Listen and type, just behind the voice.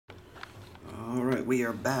we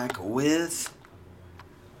are back with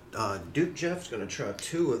Duke Jeff's going to try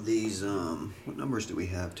two of these. What numbers do we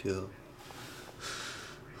have, too?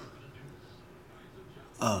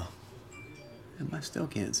 I still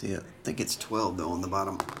can't see it. I think it's 12, though, on the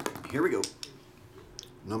bottom. Here we go.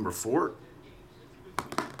 Number 4.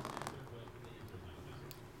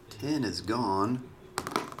 10 is gone.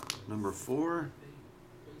 Number 4.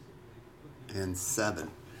 And 7.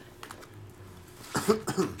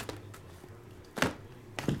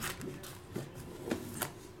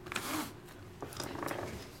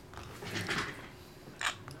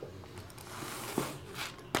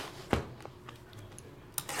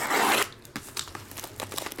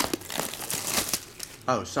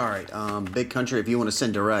 Oh, sorry. Big Country, if you want to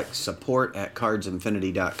send direct, support at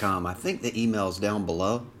CardsInfinity.com. I think the email's down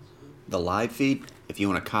below the live feed if you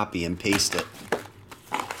want to copy and paste it.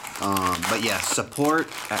 But yeah, support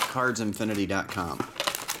at CardsInfinity.com.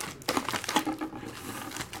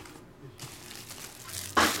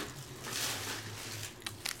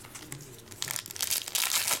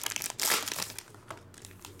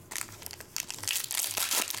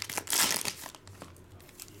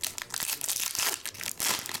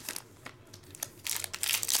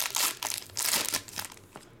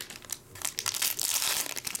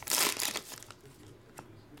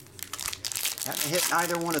 Haven't hit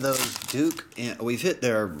either one of those Duke, and we've hit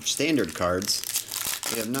their standard cards.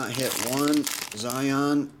 We have not hit one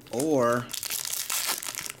Zion or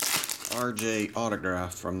RJ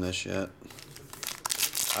autograph from this yet.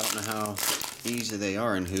 I don't know how easy they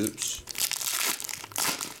are in hoops.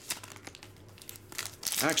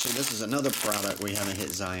 Actually, this is another product we haven't hit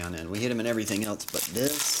Zion in. We hit him in everything else but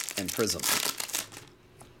this and Prism.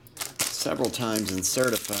 Several times in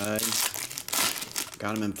certified.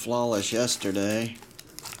 Got him in flawless yesterday.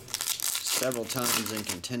 Several times in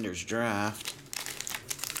contenders draft.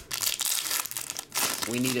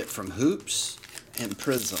 We need it from hoops and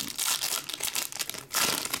Prism.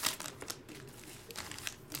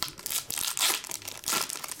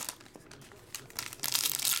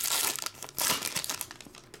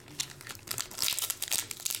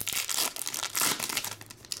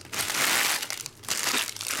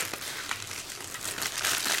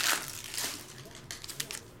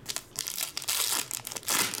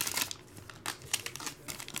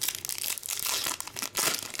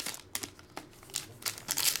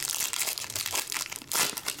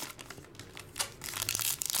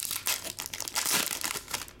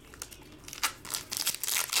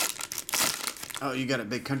 Oh, you got a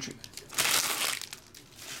Big Country.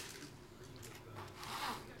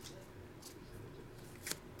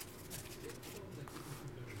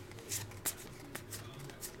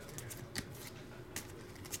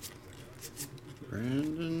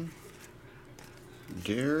 Brandon,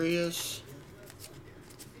 Darius,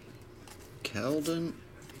 Keldon,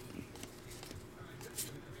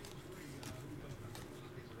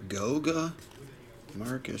 Goga,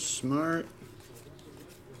 Marcus Smart,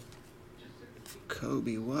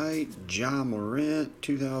 Kobe White, Ja Morant,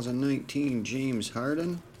 2019 James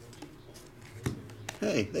Harden.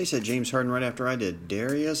 Hey, they said James Harden right after I did.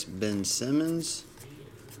 Darius, Ben Simmons,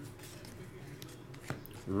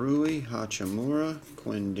 Rui Hachimura,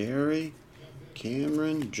 Quindary,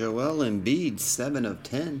 Cameron, Joel Embiid, 7 of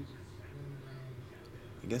 10.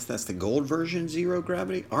 I guess that's the gold version, zero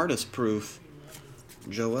gravity. Artist proof.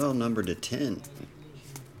 Joel numbered to 10.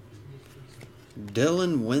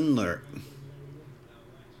 Dylan Windler.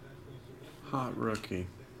 Hot rookie.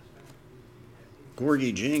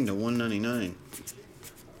 Gorgie Jing to 199.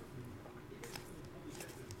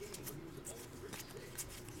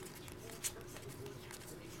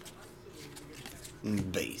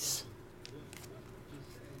 Base.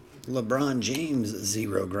 LeBron James,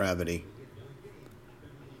 zero gravity.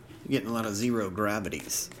 You're getting a lot of zero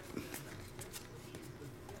gravities.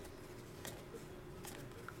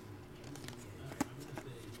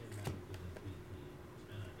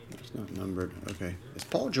 It's not numbered. Okay. Is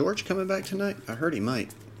Paul George coming back tonight? I heard he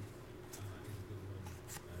might.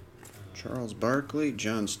 Charles Barkley,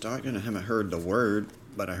 John Stockton. I haven't heard the word,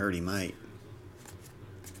 but I heard he might.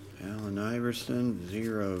 Allen Iverson,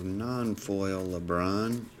 zero non-foil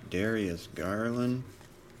LeBron. Darius Garland.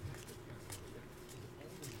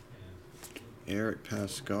 Eric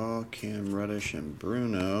Pascal, Cam Reddish, and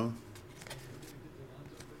Bruno.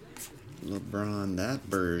 LeBron, that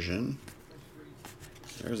version.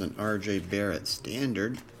 There's an RJ Barrett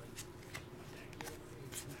standard.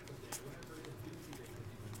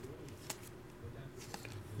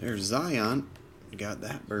 There's Zion. Got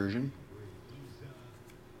that version.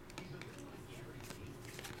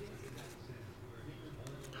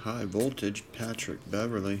 High Voltage, Patrick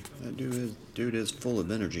Beverly. That dude is full of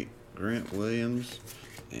energy. Grant Williams.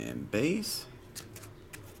 And base.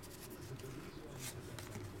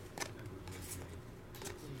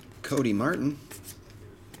 Cody Martin.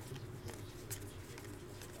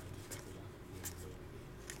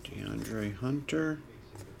 DeAndre Hunter.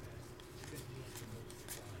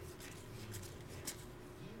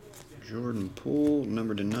 Jordan Poole,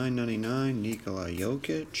 number to 999, Nikola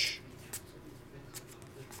Jokic.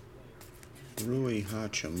 Rui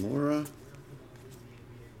Hachimura.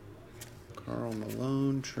 Karl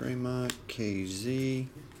Malone, Tremont, KZ.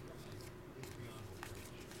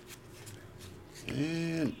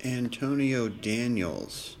 And Antonio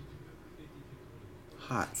Daniels.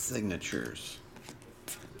 Hot signatures.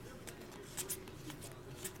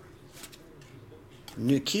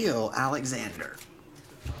 Nikhil Alexander.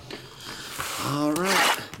 All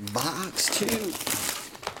right, box 2.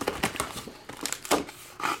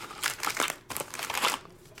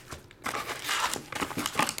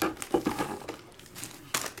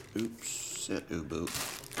 Oops, set Ubu.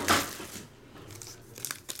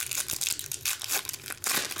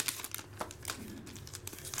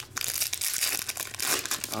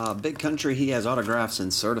 Big Country, he has autographs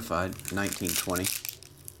in certified 1920.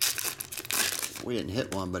 We didn't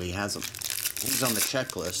hit one, but he has them. He's on the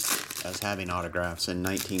checklist as having autographs in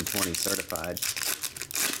 1920 certified.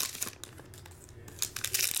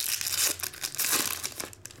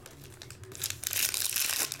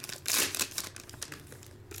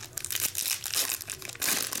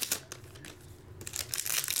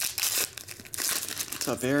 What's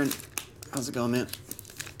up, Aaron? How's it going, man?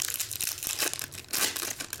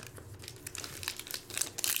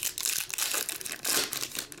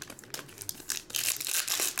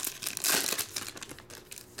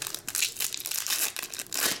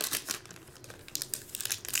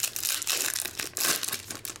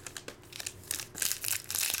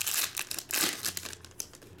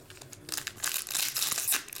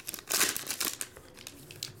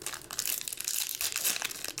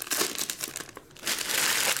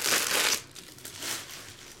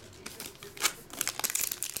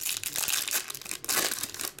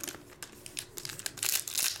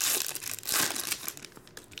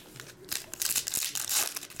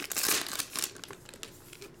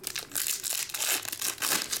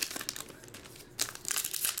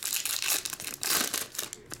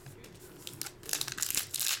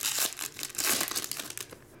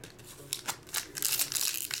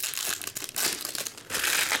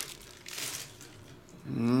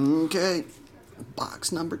 Okay,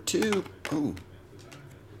 box number 2. Oh.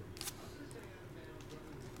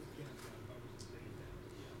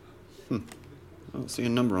 I don't see a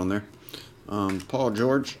number on there. Paul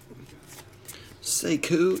George.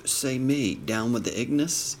 Sekou, say me. Down with the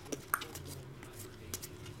Ignis.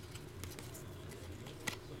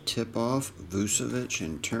 Tip off, Vucevic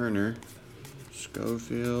and Turner.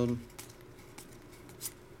 Schofield.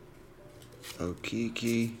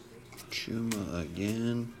 Okiki. Chuma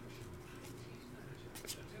again.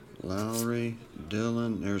 Lowry,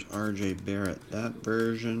 Dillon, there's RJ Barrett, that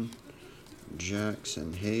version.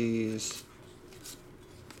 Jackson Hayes.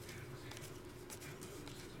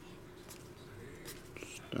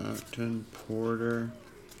 Stockton, Porter.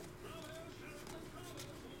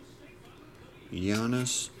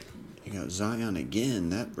 Giannis. You got Zion again,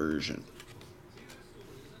 that version.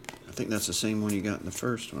 I think that's the same one you got in the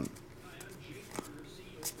first one.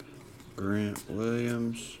 Grant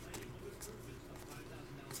Williams.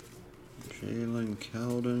 Jalen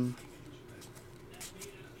Keldon.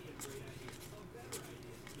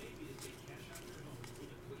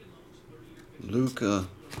 Luka,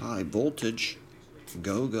 High Voltage.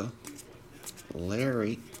 Goga.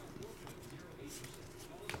 Larry.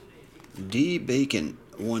 D. Bacon,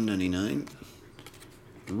 199.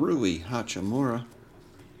 Rui Hachimura.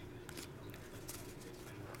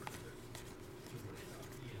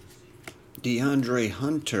 DeAndre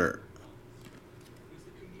Hunter.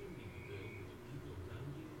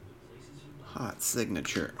 Hot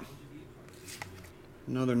signature.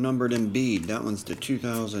 Another numbered Embiid. That one's the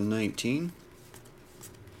 2019.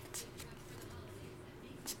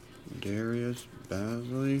 Darius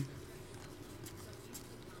Bazley.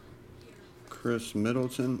 Chris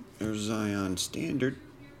Middleton. There's Zion Standard.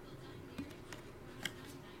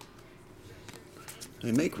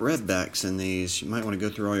 They make redbacks in these. You might want to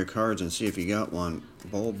go through all your cards and see if you got one.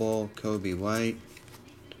 Bol, Kobe White.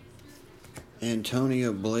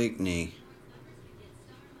 Antonio Blakeney.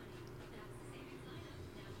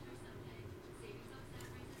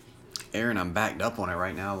 Aaron, I'm backed up on it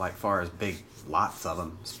right now, like far as big lots of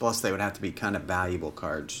them. Plus, they would have to be kind of valuable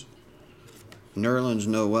cards. Nerlens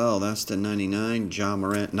Noel, that's the 99. Ja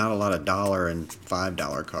Morant, not a lot of $1 and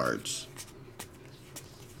 $5 cards.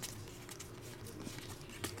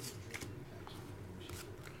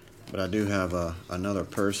 But I do have another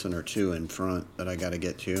person or two in front that I got to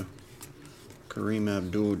get to. Kareem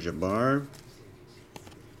Abdul-Jabbar.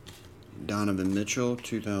 Donovan Mitchell,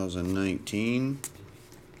 2019.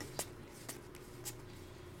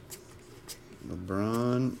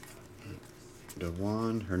 LeBron.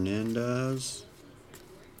 Dewan Hernandez.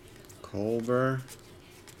 Culver.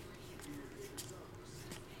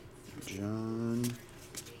 John.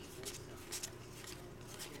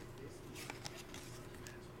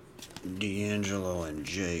 D'Angelo and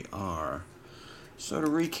JR. So to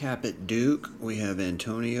recap at Duke, we have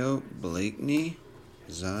Antonio Blakeney,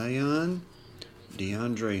 Zion,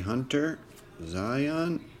 DeAndre Hunter,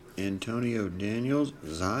 Zion, Antonio Daniels,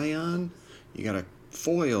 Zion. You got a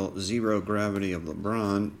foil zero gravity of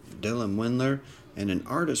LeBron, Dylan Windler, and an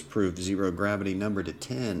artist proof zero gravity number to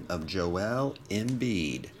 10 of Joel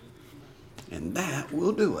Embiid. And that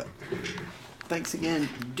will do it. Thanks again,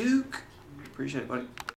 Duke. Appreciate it, buddy.